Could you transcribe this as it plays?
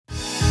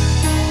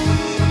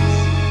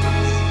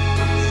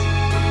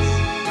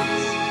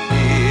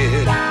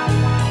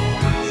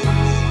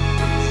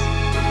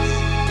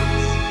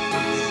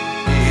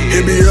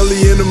It be early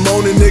in the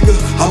morning, nigga,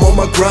 I'm on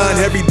my grind.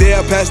 Every day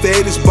I pass the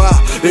haters by,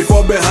 they fall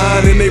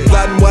behind and they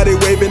plotting while they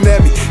waving at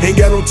me. Ain't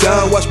got no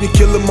time, watch me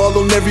kill them all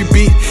on every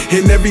beat,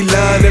 in every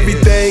line.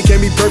 Everything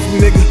can't be perfect,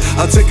 nigga,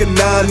 I'll take a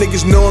 9.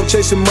 Niggas know I'm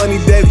chasing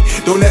money daily.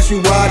 Don't ask me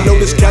why, I know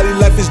this Cali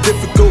life is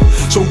difficult,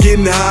 so I'm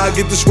getting high,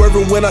 get to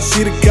swerving when I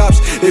see the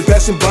cops. They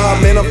passing by,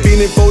 man, I'm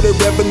feeling for the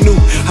revenue.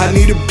 I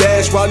need a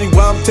badge, probably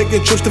why I'm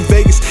taking trips to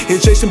Vegas and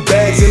chasing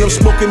bags. And I'm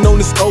smoking on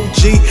this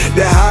OG,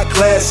 that high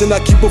class. And I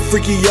keep a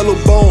freaky yellow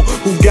bone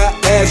who got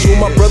ass. When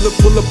my brother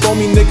pull up on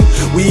me, nigga,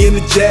 we in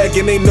the Jag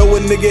and they know a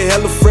nigga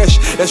hella fresh,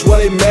 that's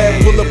why they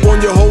mad. Pull up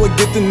on your hoe and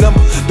get the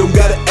number, don't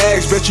gotta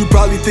ask. Bet you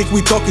probably think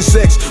we talking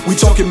sex, we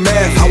talking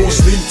math. I won't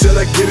sleep till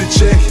I get a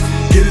check.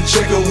 Get a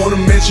check, I wanna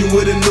mention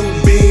with a new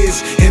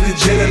Benz. In the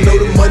jet, I know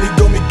the money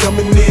gon' be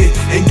coming in.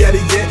 Ain't got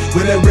it yet,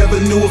 when that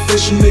revenue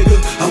official, nigga,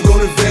 I'm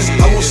gonna invest.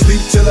 I won't sleep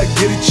till I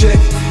get a check.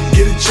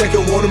 Get a check,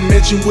 I wanna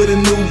mention with a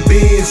new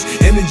Benz.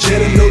 In the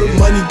jet, I know the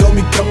money gon'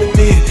 be coming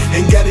in.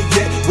 Ain't got it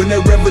yet, when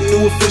that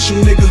revenue official,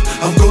 nigga,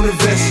 I'm gonna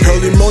invest.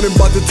 Early morning,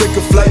 about to take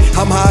a flight,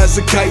 I'm high as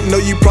a kite. Know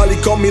you probably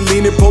call me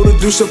leaning, pour the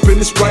deuce up in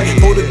the Sprite.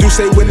 Pour the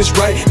deuce, say when it's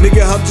right,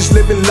 nigga, I'm just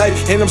living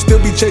life. And I'm still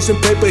be chasing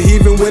paper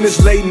even when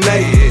it's late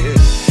night.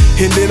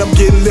 And then I'm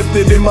getting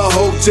lifted in my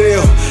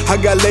hotel. I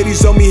got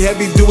ladies on me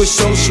heavy, do it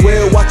so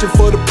swell. Watching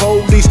for the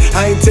police,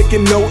 I ain't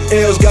taking no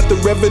L's. Got the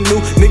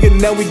revenue, nigga,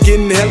 now we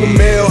getting hella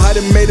mail. I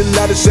done made a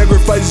lot of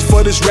sacrifices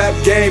for this rap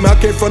game. I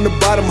came from the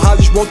bottom, I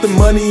just want the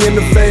money and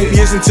the fame.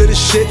 Years into this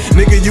shit,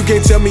 nigga, you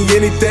can't tell me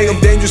anything.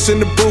 I'm dangerous in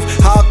the booth,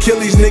 I'll kill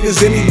these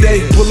niggas any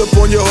day. Pull up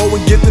on your hoe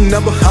and get the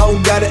number, I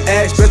don't gotta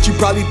ask. Bet you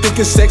probably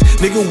thinking sex,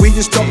 nigga, we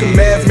just talking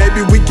math.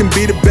 Maybe we can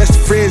be the best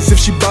friends if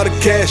she bought a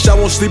cash. I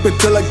won't sleep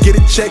until I get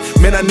a check,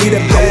 man, I need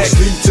that bag. I won't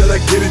sleep till I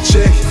get a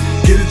check.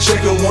 Get a check,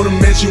 I wanna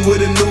mention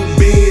with a new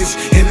Benz.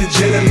 In the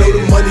jet, I know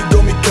the money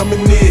gon' be coming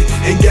in.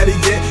 Ain't got it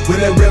yet, when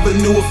that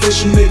revenue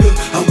official, nigga,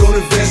 I'm gonna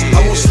invest.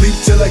 I won't sleep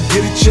till I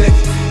get a check.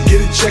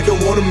 Get a check, I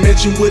wanna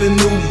mention with a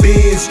new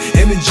Benz.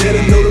 In the jet,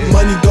 I know the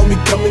money gon' be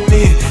coming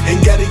in.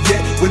 Ain't got it yet,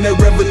 when that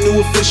revenue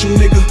official,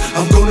 nigga,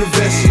 I'm gonna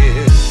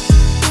invest.